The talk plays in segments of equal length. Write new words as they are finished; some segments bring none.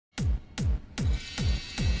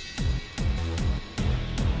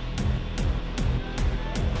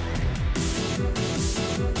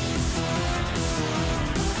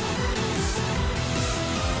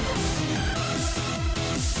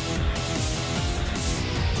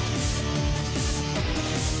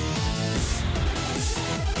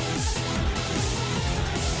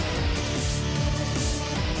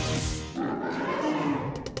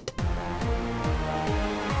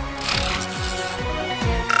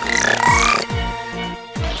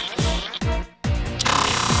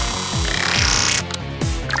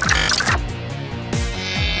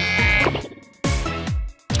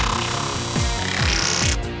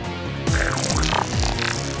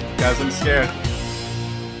Guys, I'm scared.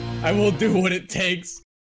 I will do what it takes.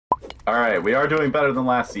 Alright, we are doing better than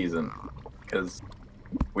last season. Because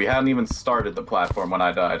we hadn't even started the platform when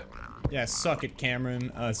I died. Yeah, suck it,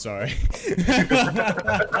 Cameron. Sorry.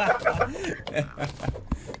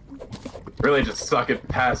 Really just suck it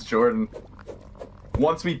past Jordan.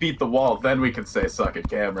 Once we beat the wall, then we can say suck it,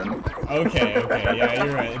 Cameron. Okay, yeah,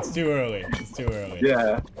 you're right. It's too early. It's too early.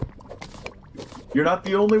 Yeah. You're not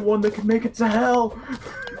the only one that can make it to hell!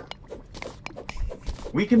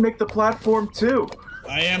 We can make the platform too!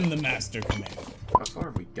 I am the master commander. How far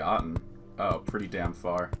have we gotten? Oh, pretty damn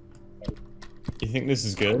far. You think this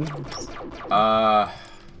is good?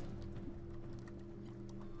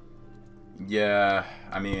 Yeah,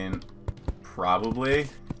 I mean, probably.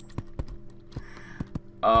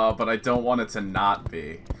 But I don't want it to not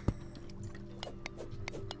be.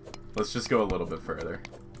 Let's just go a little bit further.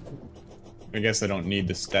 I guess I don't need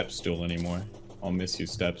the step stool anymore. I'll miss you,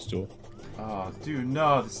 step stool. Oh, dude,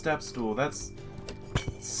 no, the step stool, that's...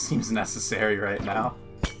 seems necessary right now.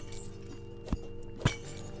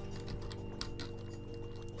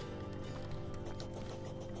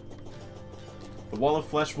 The wall of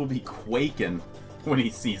flesh will be quaking when he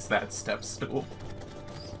sees that step stool.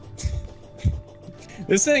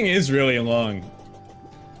 This thing is really long.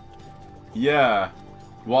 Yeah.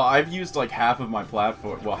 Well, I've used like half of my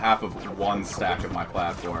platform, well, half of one stack of my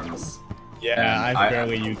platforms. Yeah, I've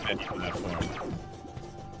barely used any platform.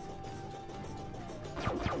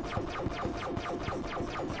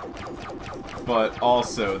 But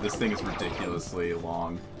also, this thing is ridiculously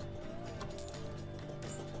long.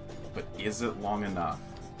 But is it long enough?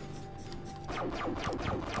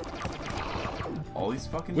 All these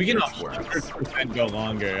fucking We can worms. 100% go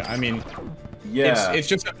longer. I mean, yeah, it's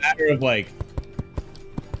just a matter of like.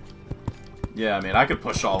 Yeah, I mean, I could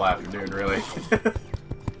push all afternoon, really.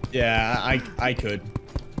 Yeah, I could.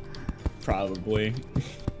 Probably.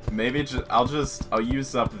 Maybe I'll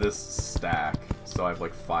use up this stack, so I have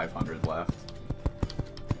like 500 left.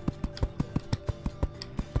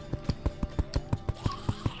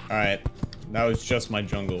 Alright, that was just my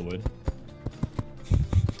jungle wood.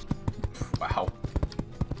 Wow.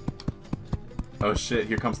 Oh shit,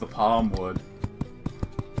 here comes the palm wood.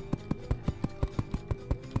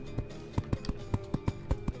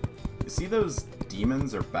 You see those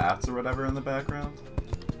demons or bats or whatever in the background?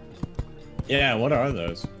 Yeah, what are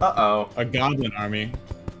those? Uh-oh. A goblin army.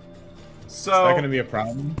 So... Is that gonna be a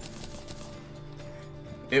problem?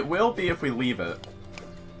 It will be if we leave it.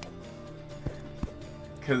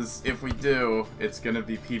 Because if we do, it's gonna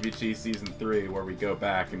be PVG Season 3 where we go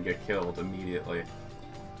back and get killed immediately.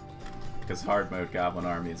 Because hard mode Goblin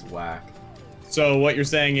Army is whack. So what you're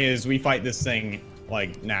saying is we fight this thing,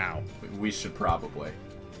 like, now? We should probably.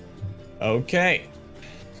 Okay.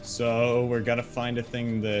 So we're gonna find a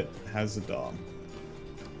thing that has a dog.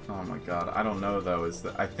 Oh my god, I don't know though,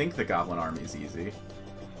 I think the Goblin Army is easy.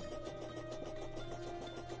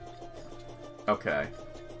 Okay.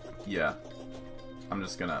 Yeah. I'm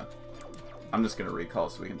just gonna recall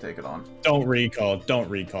so we can take it on. Don't recall, don't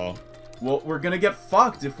recall. Well, we're gonna get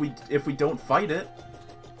fucked if we don't fight it.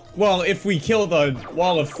 Well, if we kill the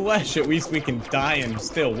wall of flesh, at least we can die and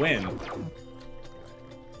still win.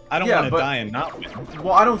 I don't want to die and not win.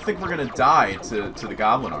 Well, I don't think we're gonna die to the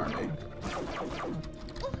Goblin Army.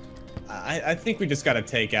 I think we just gotta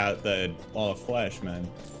take out the wall of flesh, man.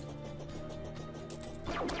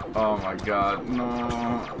 Oh my god,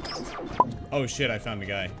 no. Oh shit, I found a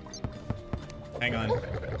guy. Hang on.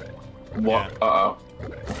 What? Yeah. Uh-oh.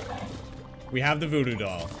 We have the voodoo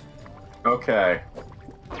doll. Okay.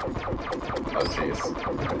 Oh jeez.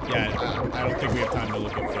 Yeah, I don't think we have time to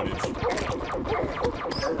look at footage.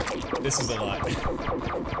 This is a lot.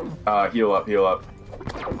 Heal up, heal up.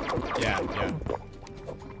 Yeah, yeah.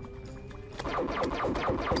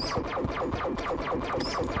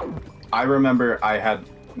 I remember I had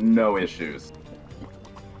no issues.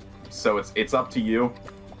 So it's up to you.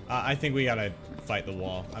 I think we gotta fight the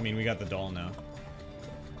wall. I mean, we got the doll now.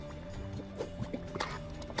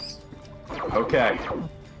 Okay.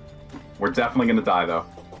 We're definitely gonna die, though.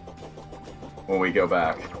 When we go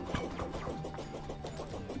back.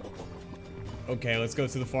 Okay, let's go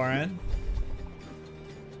to the far end.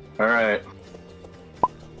 Alright.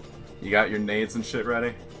 You got your nades and shit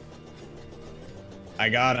ready? I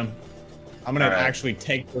got him. I'm gonna All right. actually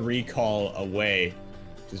take the recall away.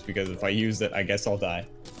 Just because if I use it, I guess I'll die.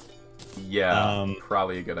 Yeah,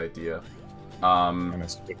 probably a good idea. I'm gonna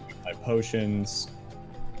switch my potions.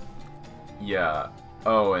 Yeah.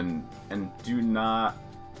 Oh, and do not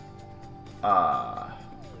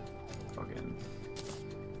fucking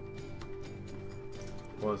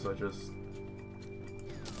what was I just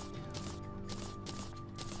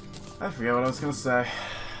I forget what I was gonna say.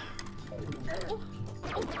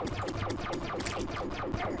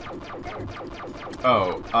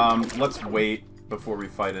 Oh, let's wait before we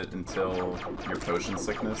fight it until your potion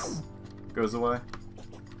sickness goes away.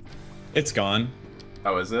 It's gone.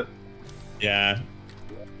 Oh, is it? Yeah.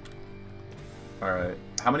 Alright.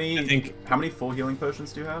 How many full healing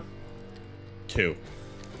potions do you have? 2.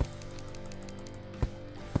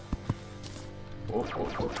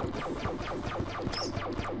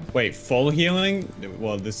 Wait, full healing?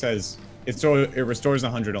 Well, this says it restores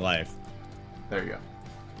 100 of life. There you go.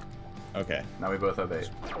 Okay. Now we both have 8.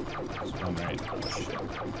 One right. Oh, shit.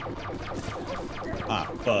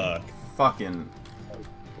 Ah, fuck. Fucking.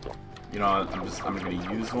 You know what? I'm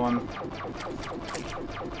gonna use one.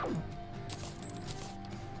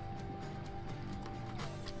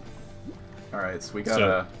 Alright, so we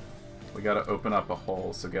gotta open up a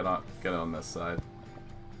hole, so get on this side.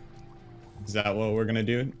 Is that what we're gonna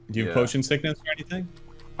do? Do you have potion sickness or anything?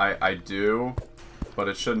 I do, but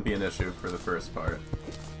it shouldn't be an issue for the first part.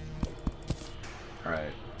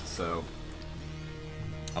 Alright, so...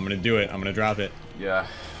 I'm gonna do it. I'm gonna drop it. Yeah,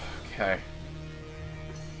 okay.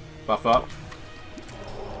 Buff up.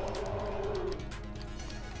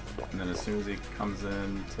 And then as soon as he comes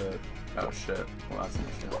in to... Oh shit, well that's an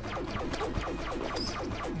issue.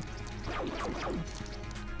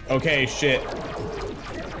 Okay, shit.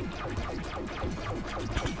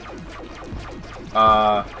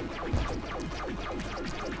 Oh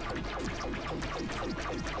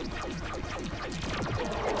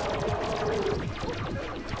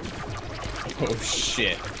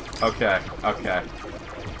shit. Okay, okay.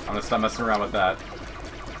 I'm gonna stop messing around with that.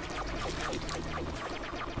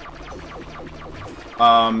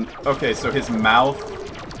 Okay, so his mouth,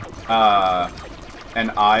 and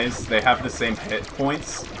eyes, they have the same hit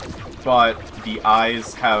points, but the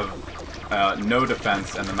eyes have, no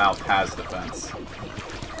defense and the mouth has defense.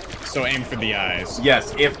 So aim for the eyes.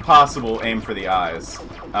 Yes, if possible, aim for the eyes.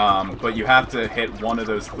 But you have to hit one of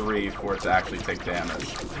those 3 for it to actually take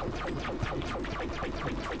damage.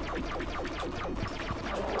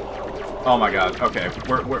 Oh my god, okay,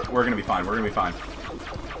 we're gonna be fine, we're gonna be fine.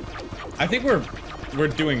 I think we're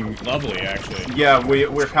doing lovely, actually. Yeah,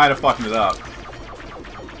 we're kind of fucking it up.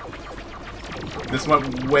 This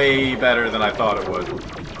went way better than I thought it would.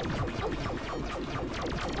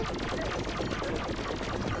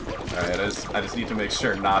 Alright, I just need to make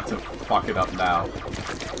sure not to fuck it up now.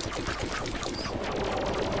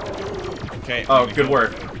 Okay. Oh, good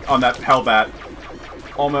work on that Hellbat.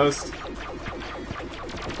 Almost.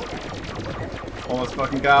 Almost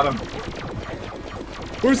fucking got him.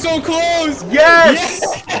 We're so close! Yes!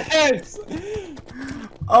 Yes!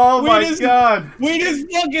 Oh my god! We just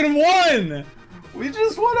fucking won! We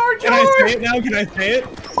just won our Can I say it now? Can I say it?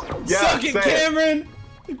 Yeah, Suck it, Cameron!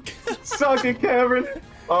 Suck it, Cameron!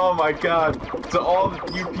 Oh my god. To all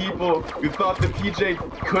you people who thought that PJ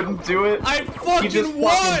couldn't do it, I fucking he just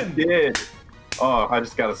won! fucking did. Oh, I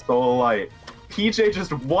just got a soul light. PJ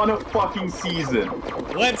just won a fucking season.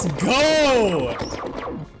 Let's go!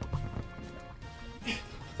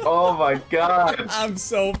 Oh my god. I'm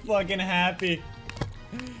so fucking happy.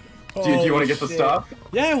 Do you want to get the stuff?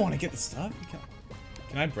 Yeah, I want to get the stuff.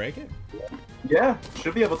 Can I break it? Yeah,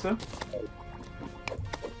 should be able to.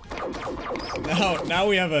 Now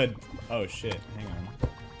we have a... Oh shit, hang on.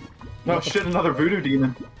 No shit, another voodoo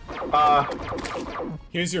demon.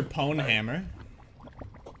 Here's your pwn hammer.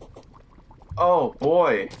 Oh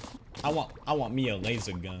boy. I want me a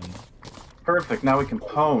laser gun. Perfect, now we can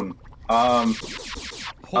pwn.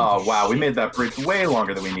 Oh wow, we made that bridge way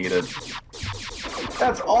longer than we needed.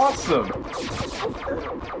 That's awesome!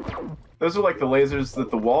 Those are like the lasers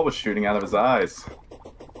that the wall was shooting out of his eyes.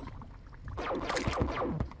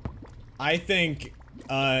 I think,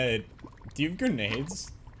 do you have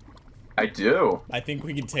grenades? I do. I think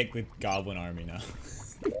we can take the goblin army now.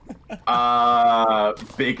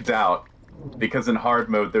 Big doubt. Because in hard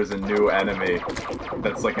mode, there's a new enemy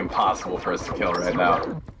that's like impossible for us to kill right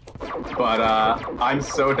now. But, I'm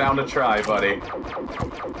so down to try, buddy.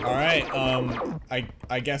 Alright,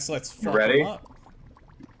 I guess let's fuck ready? them up.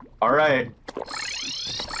 Alright.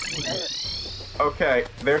 Okay,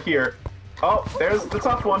 they're here. Oh, there's the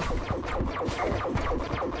tough one.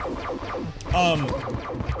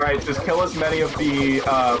 Alright, just kill as many of the,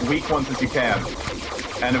 weak ones as you can.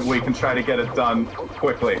 And we can try to get it done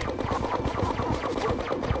quickly.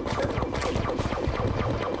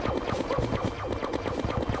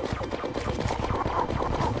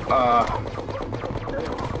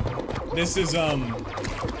 This is, Hard,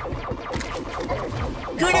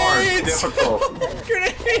 grenades! difficult.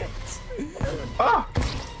 Grenades! Ah!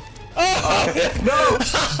 Ah! No!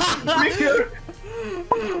 Riku!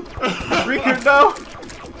 Riku, no!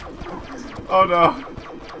 Oh no.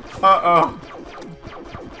 Uh-oh.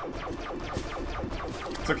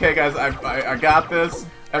 It's okay, guys. I got this.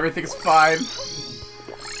 Everything's fine.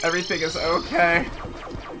 Everything is okay.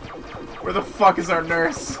 Where the fuck is our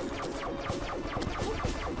nurse?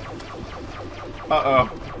 Uh-oh.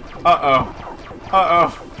 Uh-oh.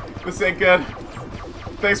 Uh-oh. This ain't good.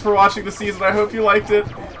 Thanks for watching the season. I hope you liked it.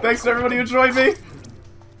 Thanks to everybody who joined me.